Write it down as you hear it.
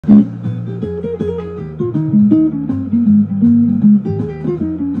こ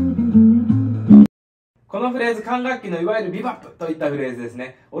のフレーズ、管楽器のいわゆるビバップといったフレーズです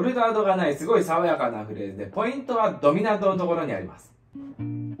ね。オルタードがないすごい爽やかなフレーズで、ポイントはドミナントのところにあります。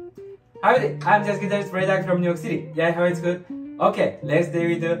Howdy, I'm Jazz guitarist Fredak from New York City. Yeah, how it's good? Okay, let's deal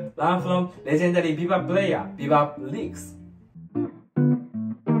with the learn from legendary Bebop player, Bebop licks.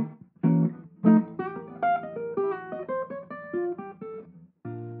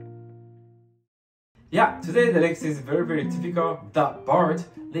 Yeah, today the licks is very typical, the bird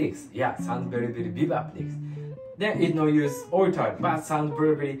licks. Yeah, sounds very Bebop licks. Then it no use altered, but sounds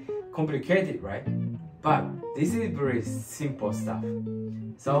very complicated, right? But this is very simple stuff.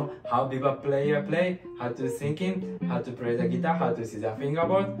 So how Bebop player play, how to thinking, how to play the guitar, how to see the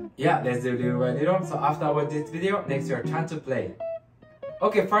fingerboard. Yeah, let's do little by little. So after I watch this video, next your turn to play.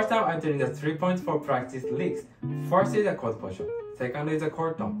 Okay, first time I'm telling the 3 points for practice licks. First is the chord position. Second is the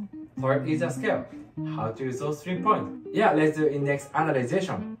chord tone. Third is the scale. How to use those 3 points? Yeah, let's do in next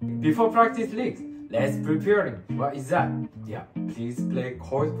analyzation. Before practice licks, let's preparing. What is that? Yeah, please play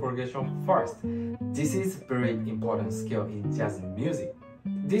chord progression first. This is very important skill in jazz music.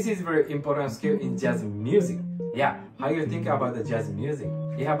 This is very important skill in jazz music. Yeah, how you think about the jazz music?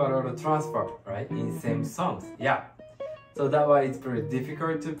 You have a lot of transfer, right? In same songs. Yeah. So that's why it's very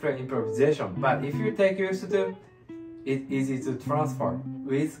difficult to play improvisation. But if you take used to, it's easy to transfer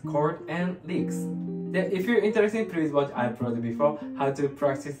with chord and licks. Then if you're interested, please watch I uploaded before how to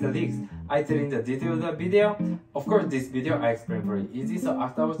practice the licks. I tell in the detail of the video. Of course, this video I explain very easy. So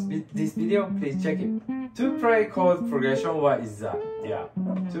afterwards this video, please check it. To play chord progression, what is that? Yeah,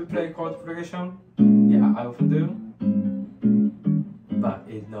 to play chord progression, yeah, I often do, but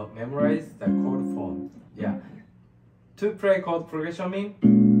it not memorize the chord form. Yeah, to play chord progression mean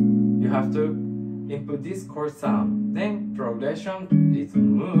you have to input this chord sound, then progression is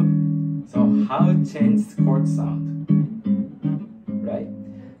move. So how change chord sound, right?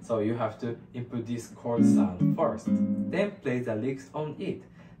 So you have to input this chord sound first, then play the licks on it.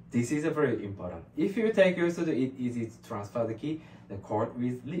 This is very important. If you take used to it, easy to transfer the key, the chord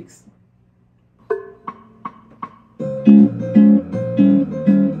with licks.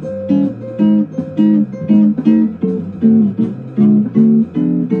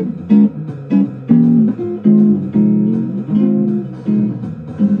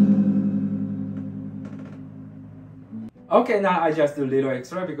 Okay, now I just do a little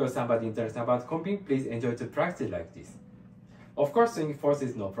extra because somebody interested about comping. Please enjoy to practice like this. Of course, swing force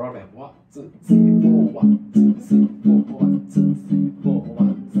is no problem. 1, 2, 3, 4, 1, 2, 3, 4, 1, 2, 3, 4,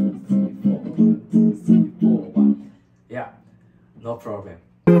 1, 2, 3, 4, 1, 2, 3, 4, 1. Yeah, no problem.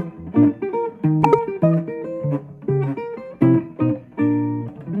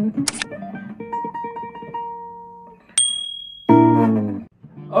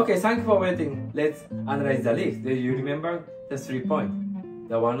 Okay, thank you for waiting. Let's analyze the licks. Do you remember the 3 points?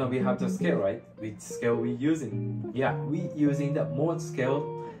 The one we have to scale, right? Which scale we using? Yeah, we using the mode scale.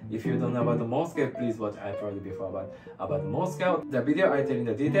 If you don't know about the mode scale, please watch I told you before about the mode scale. The video I tell in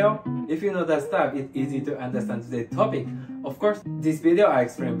the detail. If you know that stuff, it's easy to understand today's topic. Of course, this video I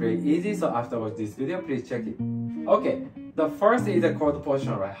explain very easy, so afterwards this video, please check it. Okay, the first is the chord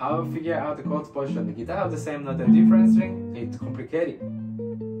position, right? How to figure out the chord position. The guitar have the same note and different string. It's complicated.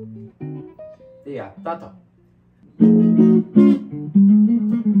 で、やったと。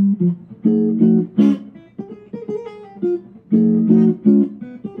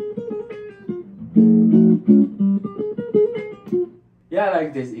Yeah,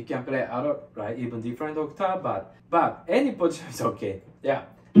 like this, you can play a lot, right? Even different octave, but any position is okay. Yeah.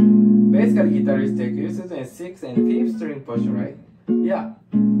 Basically, guitarists take used to 6th and 5th string position, right? Yeah.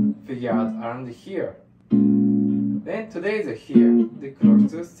 Figure out around here. Then today is here, the close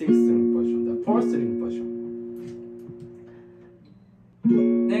to 6th string position, the 4th string position.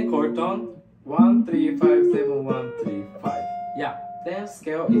 Then chord tone 1 3 5 7 1 3 5. Yeah. Then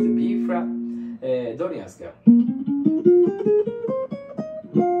scale is B flat, Dorian scale.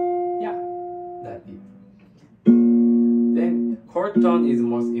 Yeah, that's it. Then chord tone is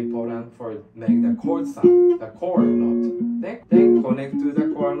most important for make the chord sound, the chord note. Then connect to the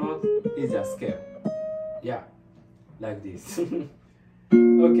chord note is a scale. Yeah, like this. Okay,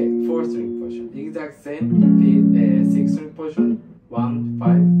 4th string position, exact same. 6th string position. 1 5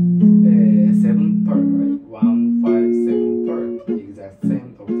 7 third, right? 1 5 7 third, exact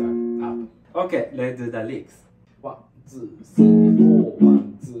same octave up. Okay, let's do the licks. 1 2 3 4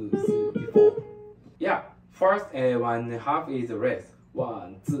 1 2 3 4. Yeah, first 1.5 is rest.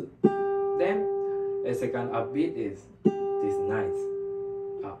 1 2. Then the second upbeat is this nice.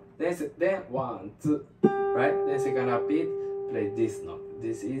 Then 1 2, right? Then second upbeat play this note.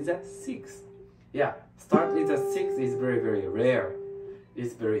 this is a 6. Yeah, start with a 6 is very rare.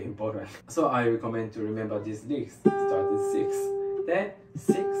 It's very important. So I recommend to remember this licks. Start with 6. Then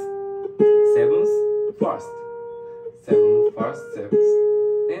 6, 7th, first. 7th, first,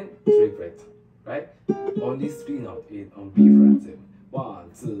 7th. Then triplet, right? Only 3 notes is on B flat 7.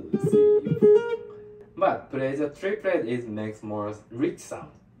 1, 2, 3, 4. But play the triplet, it makes more rich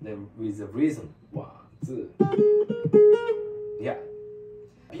sound than with the rhythm. 1, 2. Yeah.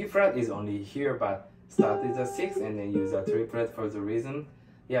 B flat is only here, but start with the 6 and then use a triplet for the rhythm.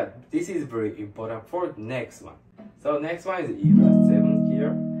 Yeah, this is very important for next one. So next one is E flat 7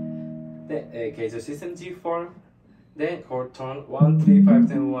 here. Then Keijo system G form. Then chord tone 1, 3, 5,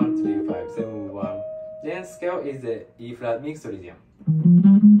 7, 1, 3, 5, 7, 1. Then scale is the E flat mixed rhythm.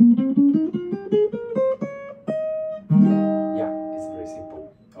 Yeah, it's very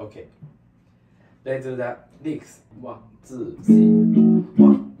simple. Okay. Let's do that. Licks. 1, 2, 3,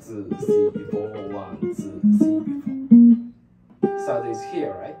 1, 2, 3, 4, 1, 2, 3, 4. So this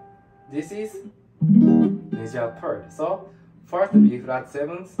here, right? This is major third. So first B flat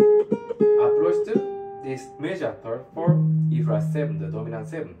 7th approach to this major third for E flat 7, the dominant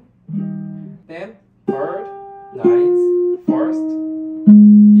 7. Then third, 9th, first,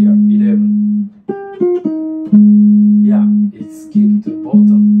 here 11. Yeah, it skipped to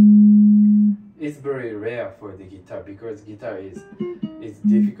bottom. It's very rare for the guitar because guitar is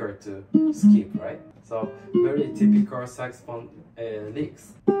difficult to skip, right? So very typical saxophone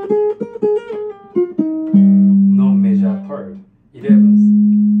licks. No major third,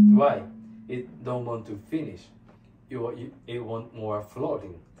 11th. Why? It don't want to finish. It want more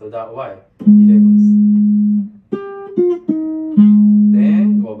floating. So that's why 11th.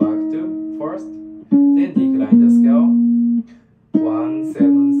 Then go back to first. Then decline the scale. 1,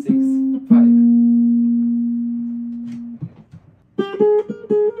 7, 6, 5.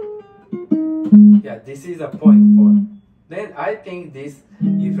 Yeah, this is a point for. Then I think this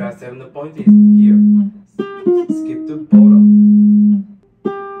E flat 7 point is here. Skip to bottom.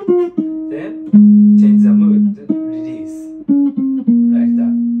 Then change the mood to release. Like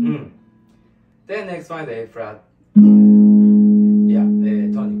that. Then next one the A flat. Yeah,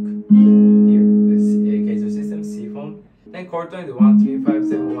 tonic. Here, the Keijo system C form. Then chord tone is 1, 3, 5,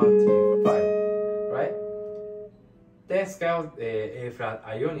 7, 1, 3, 5. Right? Then scale A flat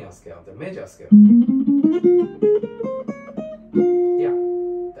Ionian scale, the major scale. Yeah,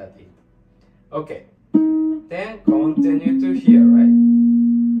 that's it. Okay. Then continue to here, right?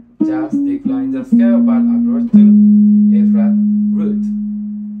 Just decline the scale but approach to A flat root.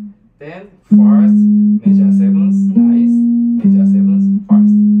 Then first, major 7th, nice, major 7th,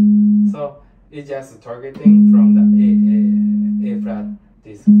 first. So it's just targeting from the A flat,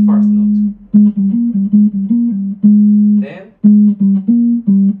 this first note. Then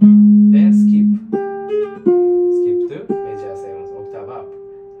skip to major 7th, octave up.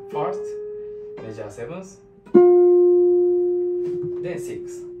 First, major 7th, then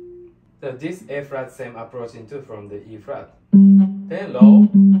 6. So this A flat same approach into from the E flat. Then low,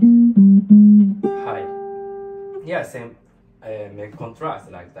 high. Yeah, same make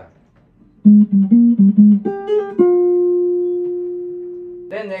contrast like that.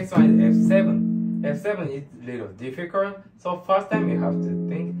 Then next one is F7. F7 is a little difficult. So first time you have to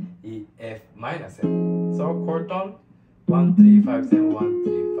think E F minor 7. So chord tone 1, 3, 5, 7, 1,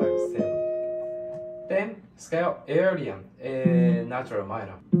 3, 5, 7. Then scale Aeolian, A natural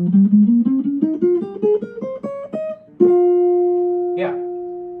minor. Yeah.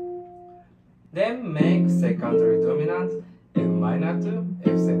 Then make secondary dominant F minor to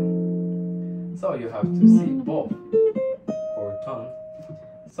F7. So you have to see both chord tone.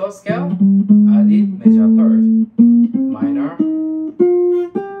 So scale, add it major third, minor,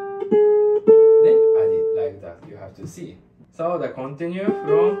 then add it like that. You have to see. So the continue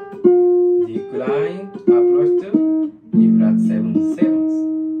from decline approach to E flat 7 7th,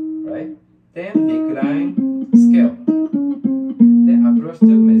 right? Then decline scale, then approach to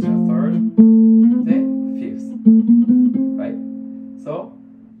major third, then 5th, right? So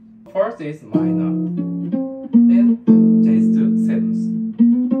first is minor, then change to 7th.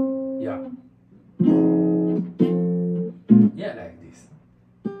 Yeah, like this.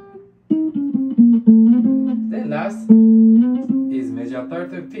 Then last is major third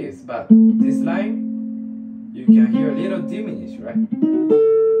to 5th, but this line you can hear a little diminish, right?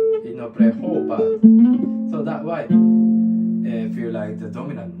 It not play whole part, so that's why feel like the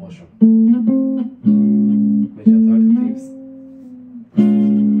dominant motion. Major third to 5th.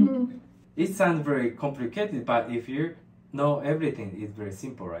 It sounds very complicated, but if you know everything, it's very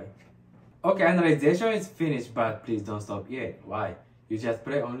simple, right? Okay, analyzation is finished, but please don't stop yet. Why? you just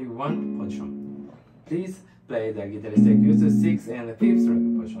play only one position. Please play the guitarist take use 6th and 5th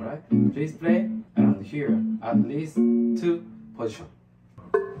string position, right? Please play around here at least 2 positions.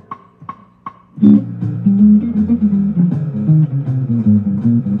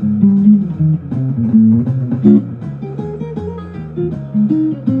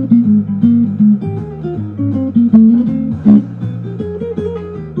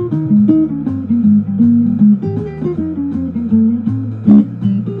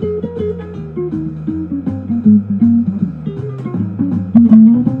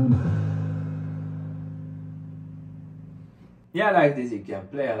 Yeah, like this you can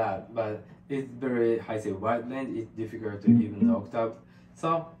play a lot, but it's very high say wide range, it's difficult to even the octave.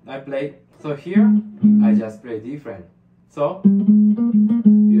 So I play, so here I just play different. So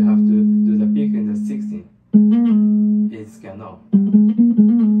you have to do the pick in the 16. It's cannot.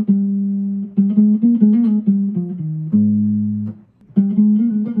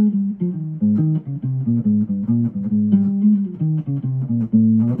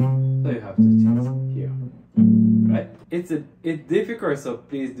 So you have to change here. Right? It's difficult, so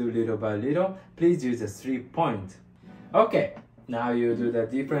please do little by little. Please use a 3-point. Okay, now you do the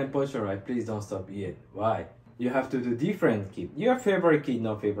different position, right? Please don't stop yet. Why? You have to do different key. Your favorite key,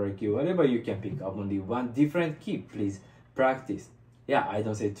 no favorite key, whatever you can pick up only one different key. Please practice. Yeah, I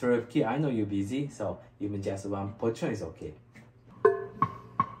don't say 12 key. I know you're busy, so even just one position is okay.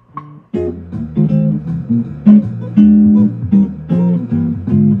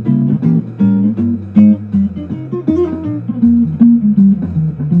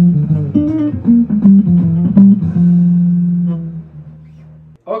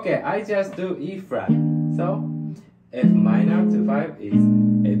 Okay, I just do E flat. So F minor to 5 is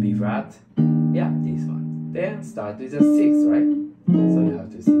A B flat. Yeah, this one. Then start with the 6, right? So you have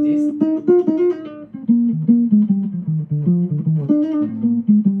to see this.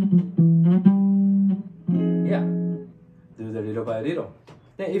 Yeah, do the little by little.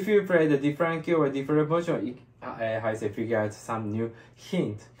 Then if you play the different key or different position, I say figure out some new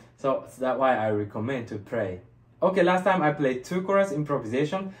hint. So that's why I recommend to play. Okay, last time I played 2 chorus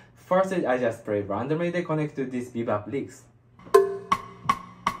improvisation. First I just played randomly, they connect to this bebop licks.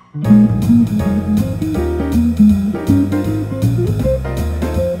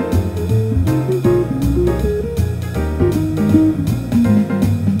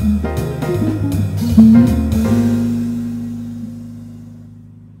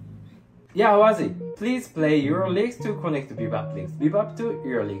 Yeah, was it? Please play your licks to connect to bebop licks. Bebop to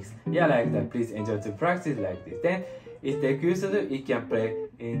your licks. Yeah, like that. Please enjoy to practice like this. Then, if they used to, it can play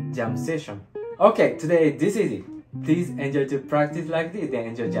in jam session. Okay, today this is it. Please enjoy to practice like this. Then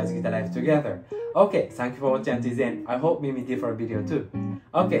enjoy Jazz Guitar Life together. Okay, thank you for watching until the end. I hope we meet different video too.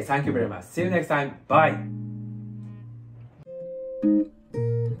 Okay, thank you very much. See you next time. Bye.